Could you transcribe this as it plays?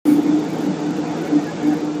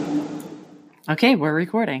Okay, we're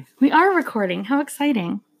recording. We are recording. How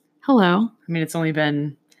exciting. Hello. I mean, it's only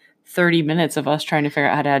been 30 minutes of us trying to figure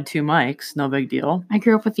out how to add 2 mics. No big deal. I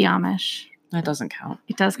grew up with the Amish. That doesn't count.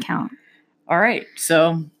 It does count. All right,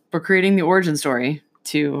 so we're creating the origin story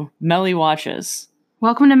to Melly Watches.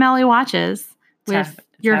 Welcome to Melly Watches with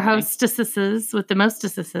your happening. hostesses, with the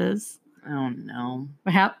mostesses. Oh, no.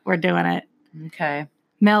 Yep, we're doing it. Okay.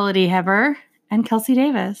 Melody Heber and Kelsey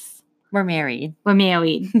Davis. We're married. We're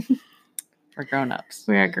married. We're grown-ups.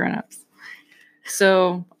 We are grown-ups.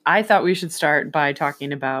 So I thought we should start by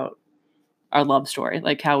talking about our love story,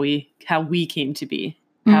 like how we came to be,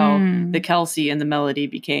 how the Kelsey and the Melody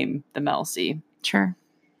became the Melcy. Sure.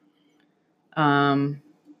 Okay.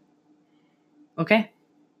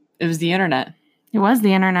 It was the internet. It was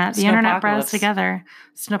the internet. The internet brought us Snowpocalypse. together.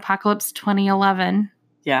 Snowpocalypse 2011.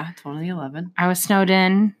 Yeah, 2011. I was snowed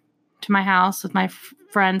in to my house with my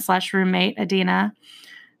friend/roommate, Adina,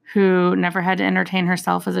 who never had to entertain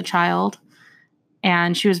herself as a child.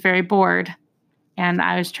 And she was very bored. And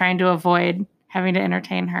I was trying to avoid having to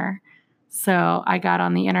entertain her. So I got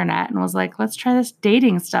on the internet and was like, let's try this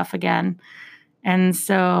dating stuff again. And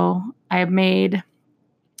so I made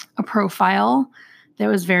a profile that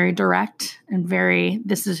was very direct and very,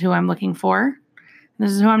 this is who I'm looking for.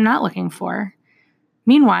 This is who I'm not looking for.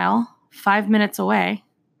 Meanwhile, 5 minutes away.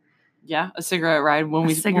 Yeah, a cigarette ride when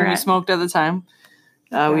we cigarette. smoked at the time.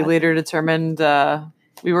 We later determined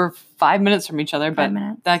we were 5 minutes from each other, but 5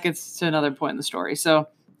 minutes. that gets to another point in the story. So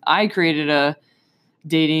I created a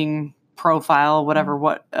dating profile, whatever.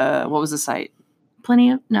 What was the site?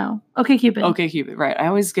 OkCupid. OkCupid, right. I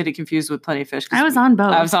always get it confused with Plenty of Fish. I was on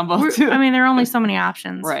both. I was on both too. I mean, there are only so many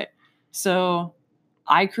options. Right. So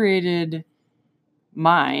I created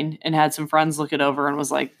mine and had some friends look it over and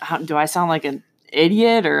was like, do I sound like an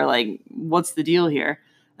idiot or like, what's the deal here?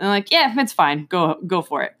 And they're like, yeah, it's fine. Go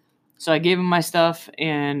for it. So I gave them my stuff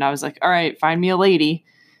and I was like, all right, find me a lady.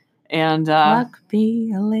 And luck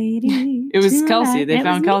be a lady. it was tonight. Kelsey. They It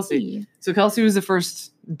found was Kelsey. me. So Kelsey was the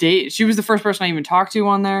first date. She was the first person I even talked to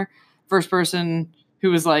on there. First person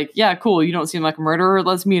who was like, yeah, cool. You don't seem like a murderer.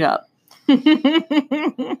 Let's meet up.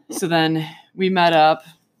 So then we met up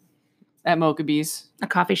at Mochabee's. A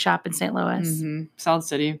coffee shop in St. Louis. Mm-hmm. South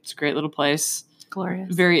City. It's a great little place.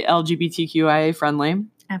 Glorious. Very LGBTQIA friendly.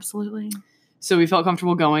 Absolutely. So we felt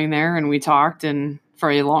comfortable going there and we talked and for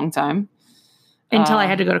a long time. Until I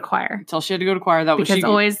had to go to choir. Until she had to go to choir. Because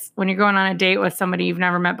always, when you're going on a date with somebody you've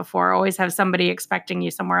never met before, always have somebody expecting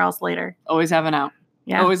you somewhere else later. Always have an out.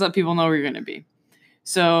 Yeah. Always let people know where you're going to be.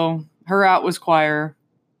 So her out was choir.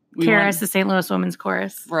 KRS, the St. Louis Women's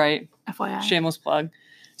Chorus. Right. FYI. Shameless plug.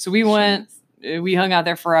 So we went, we hung out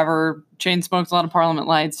there forever, chain smoked a lot of Parliament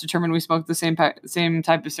Lights, determined we smoked the same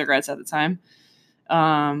type of cigarettes at the time.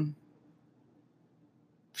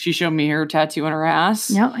 She showed me her tattoo on her ass.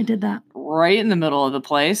 Yep, I did that. Right in the middle of the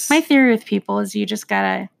place. My theory with people is you just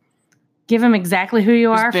gotta give them exactly who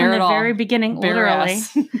you are from the very beginning, literally,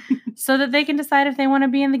 so that they can decide if they want to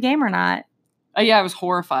be in the game or not. Yeah, I was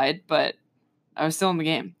horrified, but I was still in the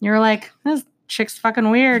game. You were like, this chick's fucking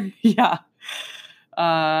weird. Yeah.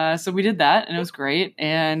 So we did that, and it was great.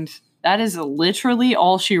 And that is literally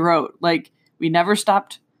all she wrote. Like, we never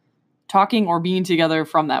stopped talking or being together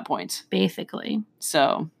from that point. Basically.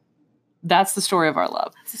 So that's the story of our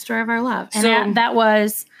love. That's the story of our love. And that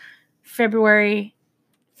was February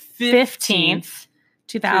 15th,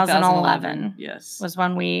 2011. Yes. Was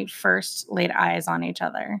when we first laid eyes on each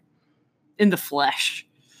other. In the flesh.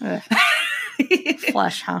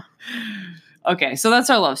 Flesh, huh? Okay, so that's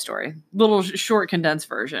our love story. Little short condensed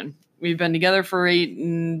version. We've been together for 8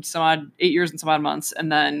 years and some odd months,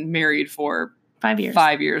 and then married for 5 years.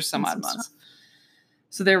 5 years, some odd months.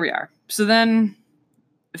 So there we are. So then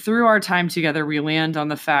through our time together, we land on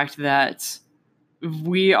the fact that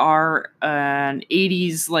we are an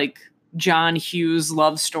 80s like John Hughes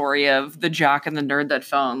love story of the jock and the nerd that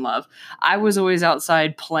fell in love. I was always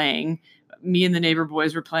outside playing. Me and the neighbor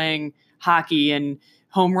boys were playing hockey and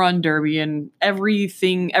home run derby and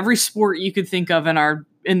everything, every sport you could think of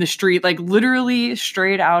in the street, like literally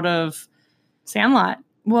straight out of Sandlot.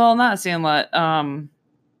 Well, not Sandlot.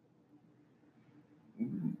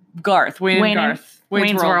 Garth.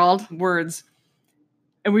 Wayne's World. Words.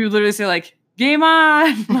 And we would literally say like, game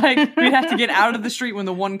on! Like we'd have to get out of the street when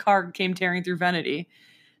the one car came tearing through Venety.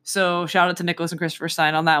 So shout out to Nicholas and Christopher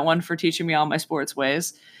Stein on that one for teaching me all my sports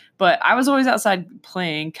ways. But I was always outside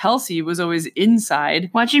playing. Kelsey was always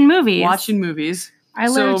inside. Watching movies. I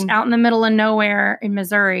lived out in the middle of nowhere in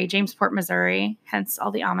Missouri, Jamesport, Missouri, hence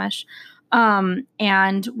all the Amish.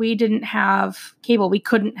 And we didn't have cable. We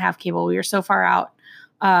couldn't have cable. We were so far out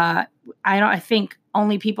I think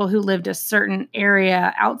only people who lived a certain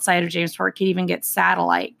area outside of Jamesport could even get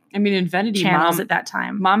satellite I mean, Infinity channels at that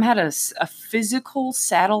time. Mom had a physical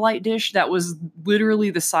satellite dish that was literally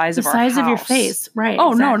the size of our size house. of your face, right?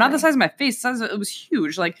 Oh, no, not exactly. the size of my face. It was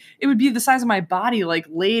huge. Like, it would be the size of my body, like,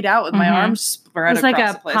 laid out with my arms spread It was across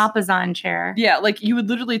like the a place. Papasan chair. Yeah, like, you would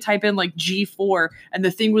literally type in, like, G4, and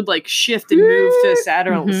the thing would, like, shift and move to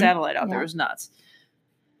satellite out there. It was nuts.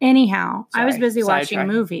 Anyhow, I was busy watching Sidetrack.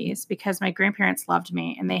 movies because my grandparents loved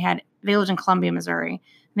me, and they lived in Columbia, Missouri. And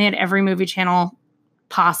they had every movie channel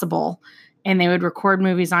possible, and they would record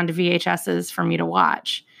movies onto VHSs for me to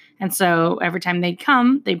watch. And so every time they'd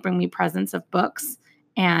come, they'd bring me presents of books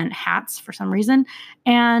and hats for some reason,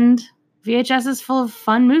 and VHSs full of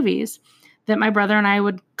fun movies that my brother and I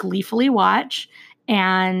would gleefully watch,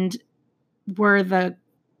 and were the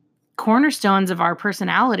cornerstones of our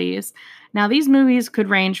personalities. Now, these movies could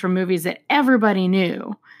range from movies that everybody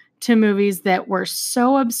knew to movies that were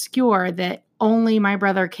so obscure that only my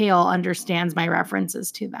brother Cale understands my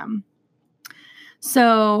references to them.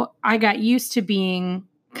 So I got used to being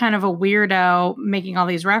kind of a weirdo making all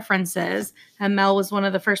these references, and Mel was one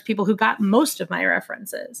of the first people who got most of my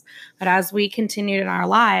references. But as we continued in our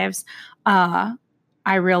lives, I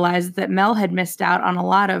realized that Mel had missed out on a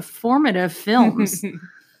lot of formative films.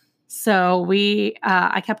 So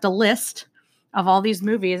I kept a list of all these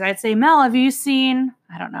movies. I'd say, Mel, have you seen,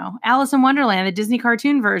 I don't know, Alice in Wonderland, the Disney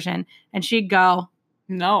cartoon version? And she'd go,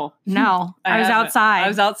 No. I was outside. I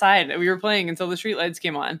was outside. We were playing until the streetlights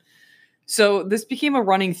came on. So this became a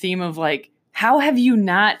running theme of like, how have you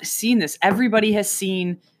not seen this? Everybody has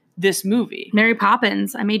seen this movie. Mary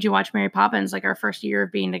Poppins. I made you watch Mary Poppins like our first year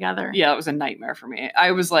of being together. Yeah, it was a nightmare for me.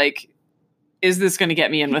 I was like, is this going to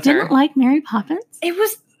get me in with her? her? Didn't like Mary Poppins?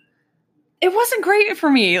 It wasn't great for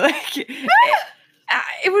me. Like,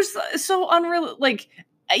 it was so unreal. Like,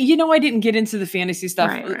 I didn't get into the fantasy stuff.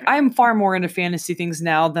 Right. I'm far more into fantasy things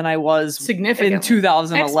now than I was significantly in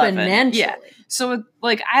 2011. Exponentially. Yeah. So,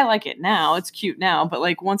 like, I like it now. It's cute now. But,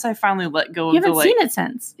 like, once I finally let go you of the, haven't seen it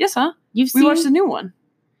since. Yes, huh? We watched the new one.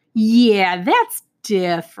 Yeah, that's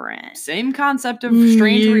different. Same concept of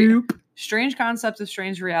strange concept of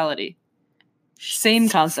strange reality. Same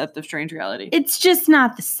concept of strange reality. It's just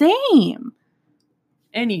not the same.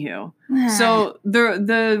 Anywho, so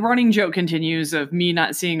the running joke continues of me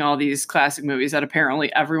not seeing all these classic movies that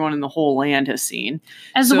apparently everyone in the whole land has seen.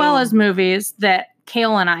 As well as movies that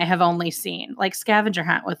Cale and I have only seen, like Scavenger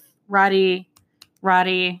Hunt with Roddy,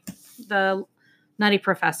 the Nutty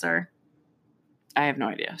Professor. I have no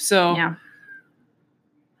idea. So yeah.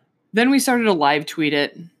 Then we started to live tweet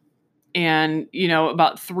it. And,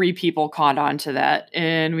 about 3 people caught on to that.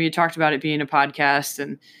 And we had talked about it being a podcast.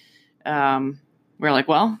 And we were like,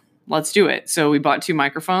 well, let's do it. So we bought 2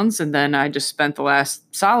 microphones. And then I just spent the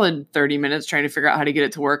last solid 30 minutes trying to figure out how to get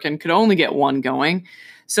it to work and could only get one going.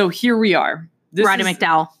 So here we are. Roddy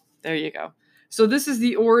McDowell. There you go. So this is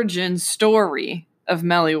the origin story of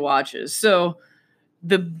Melly Watches. So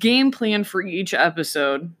the game plan for each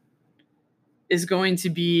episode is going to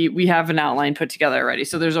be, we have an outline put together already.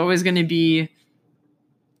 So there's always going to be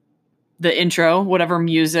the intro, whatever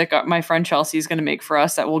music my friend Chelsea is going to make for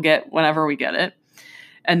us that we'll get whenever we get it.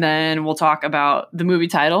 And then we'll talk about the movie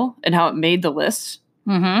title and how it made the list.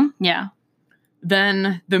 Mm-hmm. Yeah.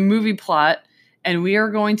 Then the movie plot, and we are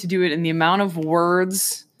going to do it in the amount of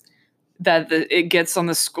words that it gets on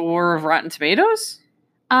the score of Rotten Tomatoes.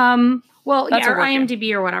 Well, that's or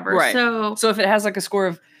IMDb or whatever. Right. So if it has like a score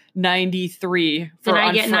of 93 then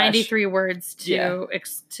I get 93 words to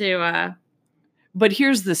But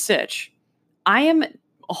here's the sitch. I am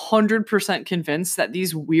 100% convinced that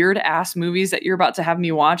these weird ass movies that you're about to have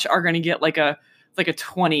me watch are going to get like a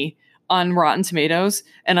 20 on Rotten Tomatoes,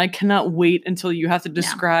 and I cannot wait until you have to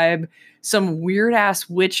describe some weird ass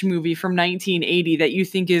witch movie from 1980 that you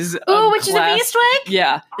think is which is a Beastwick?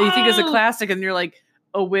 Yeah, that you think is a classic, and you're like,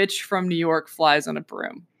 a witch from New York flies on a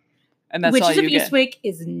broom. And that's Witches all of you Eastwick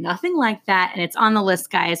is nothing like that, and it's on the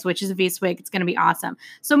list, guys. Witches of Eastwick, it's going to be awesome.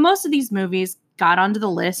 So most of these movies got onto the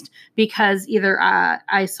list because either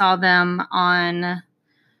I saw them on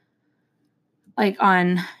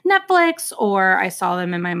Netflix, or I saw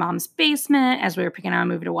them in my mom's basement as we were picking out a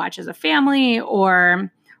movie to watch as a family,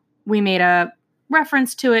 or we made a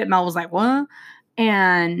reference to it. Mel was like, what?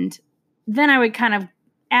 And then I would kind of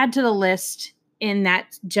add to the list in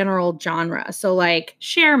that general genre. So like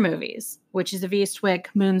Cher movies, Witches of Eastwick,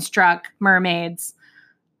 Moonstruck, Mermaids,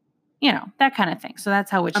 that kind of thing. So that's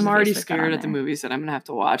how Witches I'm of already Eastwick scared at the movies that I'm going to have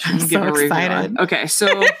to watch I'm and give so a review excited. on. Okay, so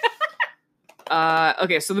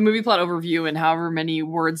so the movie plot overview and however many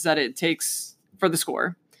words that it takes for the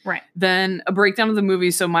score. Right. Then a breakdown of the movie,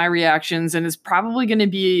 so my reactions, and it's probably going to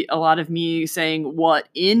be a lot of me saying, what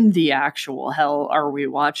in the actual hell are we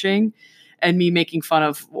watching? And me making fun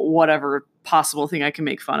of whatever possible thing I can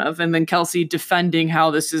make fun of. And then Kelsey defending how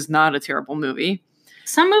this is not a terrible movie.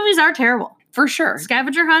 Some movies are terrible. For sure.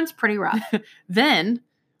 Scavenger Hunt's pretty rough. Then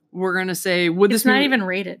we're going to say, would It's this movie, not even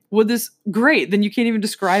rated. would this, great, then you can't even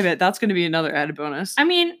describe it. That's going to be another added bonus. I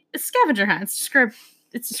mean, Scavenger Hunt.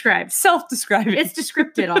 It's described. Self-describing. It's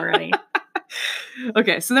descripted already.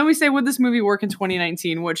 Okay, so then we say, would this movie work in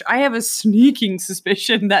 2019? Which I have a sneaking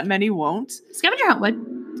suspicion that many won't. Scavenger Hunt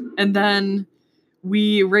would. And then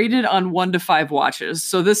we rated on 1 to 5 watches.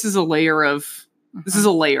 So this is a layer of, this is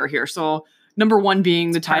a layer here. So number 1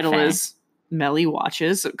 being the title parfait. is Melly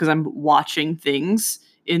Watches, because I'm watching things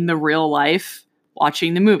in the real life,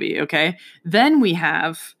 watching the movie, okay? Then we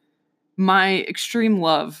have my extreme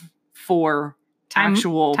love for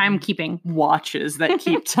actual timekeeping watches that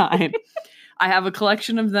keep time. I have a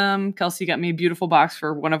collection of them. Kelsey got me a beautiful box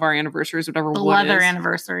for one of our anniversaries, whatever. The what leather is.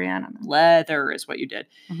 anniversary. I don't know. Leather is what you did.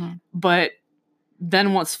 Mhm. But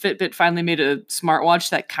then once Fitbit finally made a smartwatch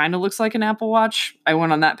that kind of looks like an Apple Watch, I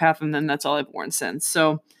went on that path, and then that's all I've worn since.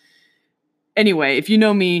 So anyway, if you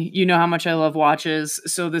know me, you know how much I love watches.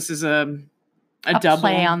 So this is a double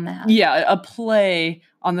play on that. Yeah, a play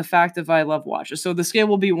on the fact that I love watches. So the scale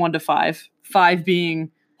will be 1 to 5. 5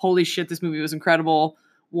 being, holy shit, this movie was incredible.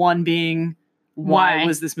 1 being, why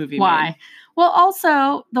was this movie Why? made? Well,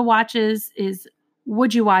 also the watches is,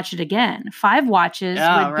 would you watch it again? 5 watches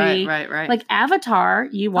would be right. like Avatar.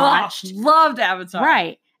 You watched, loved Avatar.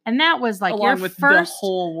 right? And that was like Along your with first the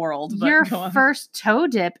whole world. but your go on. first toe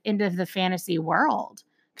dip into the fantasy world.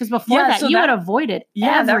 Because before Yeah, that, so you that- had avoided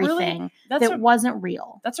yeah, that really- everything That's that a, wasn't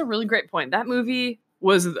real. that's a really great point. That movie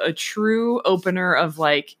was a true opener of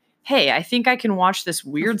like, hey, I think I can watch this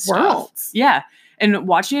weird stuff. Worlds. Yeah. And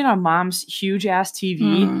watching it on mom's huge ass TV,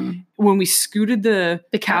 Mm. when we scooted the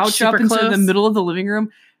couch couch up super into the close. middle of the living room,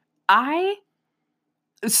 I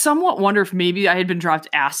somewhat wonder if maybe I had been dropped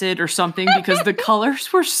acid or something, because the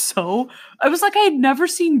colors were so, I was like, I had never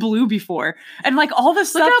seen blue before. And like all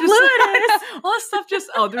this Look stuff how just, blue it is. all this stuff just,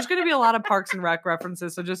 oh, there's going to be a lot of Parks and Rec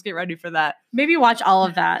references. So just get ready for that. Maybe watch all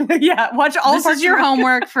of that. Yeah. Watch all This Parks is your and Rec.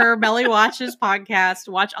 homework for Melly Watches podcast.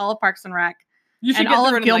 Watch all of Parks and Rec You should and get all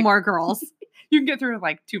through of it in, like, Gilmore Girls. you can get through it in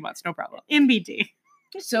like 2 months. No problem. MBD.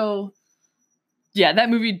 So yeah,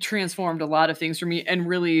 that movie transformed a lot of things for me and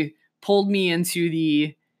really pulled me into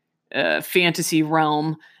the fantasy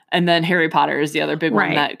realm. And then Harry Potter is the other big one,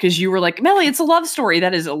 Right. that because you were like, Melly, it's a love story.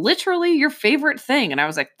 That is literally your favorite thing. And I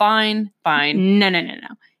was like, fine. No.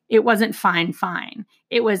 It wasn't fine.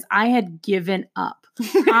 It was, I had given up.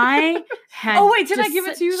 I had. Oh wait, did I just give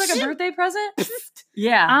it to you like a said- birthday present?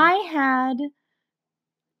 Yeah. I had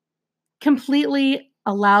completely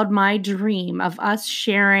allowed my dream of us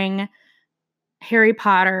sharing Harry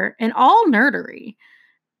Potter and all nerdery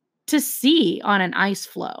to see on an ice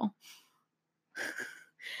floe.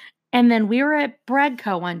 And then we were at Bread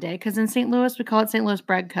Co. one day, because in St. Louis, we call it St. Louis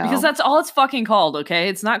Bread Co. Because that's all it's fucking called, okay?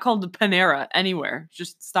 It's not called the Panera anywhere.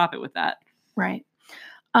 Just stop it with that. right.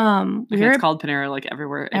 Okay, We were it's at called Panera like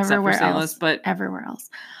everywhere except everywhere for St. else. Louis, but everywhere else.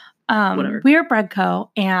 Whatever. We were at Bread Co.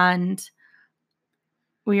 and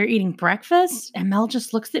we were eating breakfast, and Mel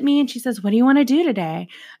just looks at me and she says, "What do you want to do today?"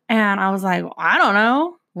 And I was like, I don't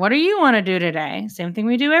know. What do you want to do today? Same thing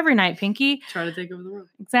we do every night, Pinky. try to take over the world.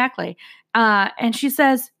 Exactly. And she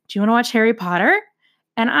says, "Do you want to watch Harry Potter?"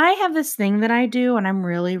 And I have this thing that I do, and I'm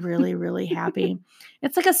really, really, really happy.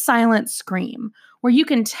 It's like a silent scream where you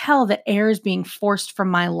can tell that air is being forced from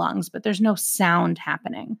my lungs, but there's no sound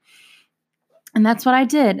happening. And that's what I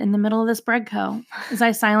did in the middle of this Bread Co. is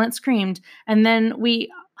I silent screamed. And then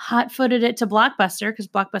we hot-footed it to Blockbuster, because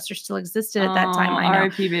Blockbuster still existed at that time. I know.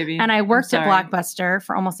 R.I.P. baby. And I worked at sorry. Blockbuster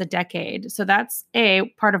for almost a decade. So that's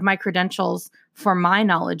part of my credentials for my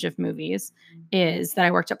knowledge of movies is that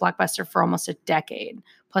I worked at Blockbuster for almost a decade.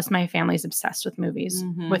 Plus my family's obsessed with movies.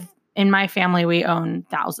 Mhm. In my family, we own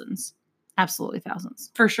thousands. Absolutely thousands.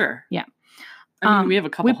 For sure. Yeah. I mean, we have a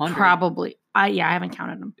couple We hundred. probably, I haven't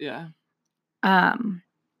counted them. Yeah.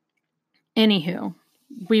 Anywho,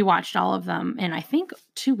 we watched all of them in, I think,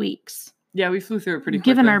 2 weeks. Yeah, we flew through it pretty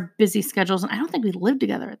quickly. Given our busy schedules. And I don't think we lived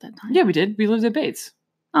together at that time. Yeah, we did. We lived at Bates,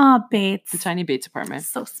 Oh, Bates. the tiny Bates apartment.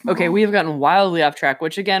 So small. Okay, we have gotten wildly off track,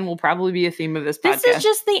 which again will probably be a theme of this podcast. This is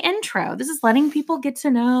just the intro. This is letting people get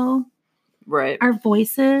to know right. our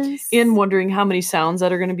voices. And wondering how many sounds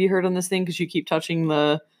that are going to be heard on this thing because you keep touching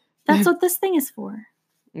the. That's what this thing is for.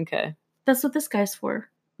 Okay. That's what this guy's for.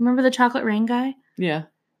 Remember the chocolate rain guy? Yeah.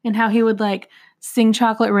 And how he would like sing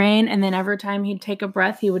Chocolate Rain, and then every time he'd take a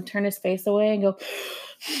breath, he would turn his face away and go,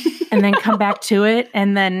 and then come back to it,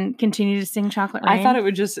 and then continue to sing Chocolate Rain. I thought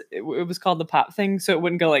it was called the pop thing, so it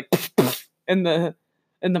wouldn't go like in the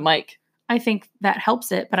mic. I think that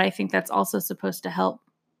helps it, but I think that's also supposed to help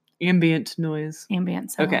ambient noise.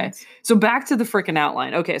 Ambient sounds. Okay. So back to the freaking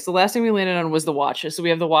outline. Okay, so the last thing we landed on was the watches. So we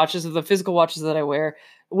have the watches of the physical watches that I wear.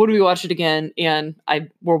 Would we watch it again? And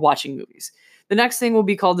we're watching movies. The next thing will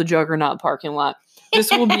be called the Juggernaut parking lot. This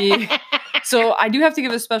will be so I do have to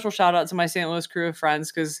give a special shout out to my St. Louis crew of friends,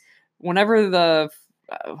 because whenever the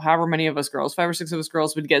however many of us girls, 5 or 6 of us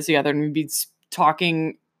girls would get together and we'd be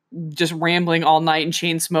talking, just rambling all night and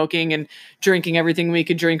chain smoking and drinking everything we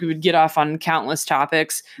could drink. We would get off on countless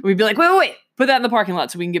topics. We'd be like, wait, put that in the parking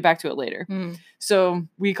lot so we can get back to it later. So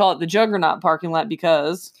we call it the Juggernaut parking lot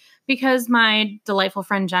because my delightful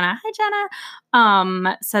friend Jenna, hi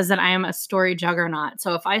Jenna, says that I am a story juggernaut.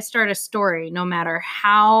 So if I start a story, no matter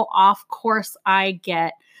how off course I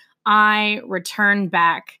get, I return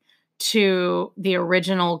back to the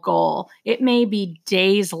original goal. It may be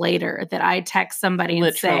days later that I text somebody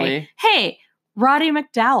and say, hey, Roddy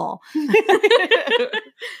McDowell.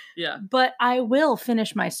 Yeah. But I will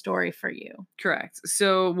finish my story for you. Correct.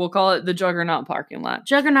 So we'll call it the Juggernaut parking lot.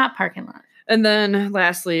 Juggernaut parking lot. And then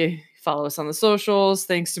lastly, follow us on the socials.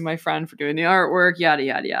 Thanks to my friend for doing the artwork, yada,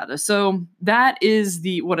 yada, yada. So that is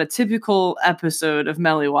what a typical episode of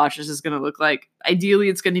Melly Watches is going to look like. Ideally,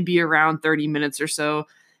 it's going to be around 30 minutes or so.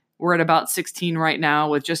 We're at about 16 right now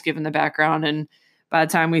with just giving the background. And by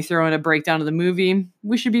the time we throw in a breakdown of the movie,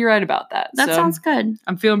 we should be right about that. That sounds good.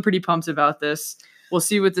 I'm feeling pretty pumped about this. We'll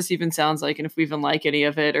see what this even sounds like and if we even like any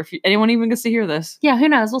of it or if anyone even gets to hear this. Yeah, who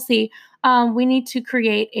knows? We'll see. We need to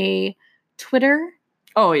create a Twitter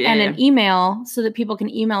and an email so that people can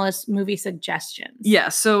email us movie suggestions. Yeah,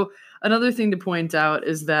 so another thing to point out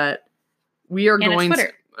is that we are going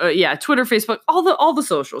Twitter. Twitter, Facebook, all the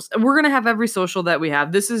socials. And we're going to have every social that we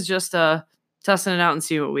have. This is just testing it out and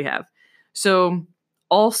see what we have. So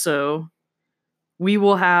also we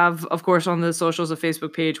will have, of course, on the socials, a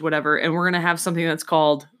Facebook page, whatever, and we're going to have something that's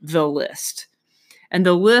called The List. And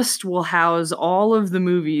the list will house all of the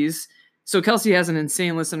movies. So Kelsey has an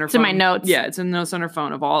insane list on her phone. It's in my notes. Yeah, it's in the notes on her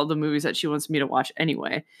phone of all the movies that she wants me to watch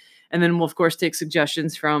anyway. And then we'll, of course, take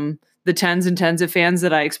suggestions from the tens and tens of fans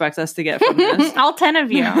that I expect us to get from this. All 10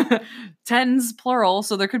 of you. Tens, plural,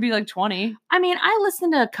 so there could be like 20. I mean, I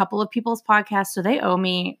listened to a couple of people's podcasts, so they owe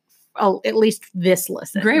me at least this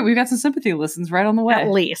listen. Great, we've got some sympathy listens right on the way. At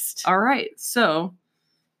least. All right, so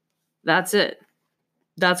that's it.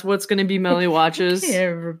 That's what's going to be Melly Watches. Okay,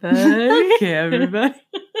 everybody. Okay, everybody.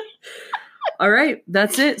 All right,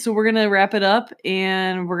 that's it. So we're going to wrap it up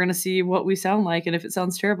and we're going to see what we sound like and if it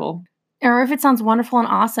sounds terrible. Or if it sounds wonderful and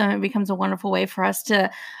awesome, it becomes a wonderful way for us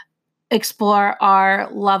to explore our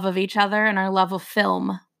love of each other and our love of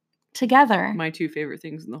film together. My 2 favorite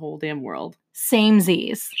things in the whole damn world.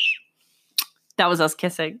 Samesies. That was us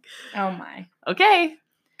kissing. Oh my. Okay.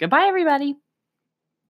 Goodbye, everybody.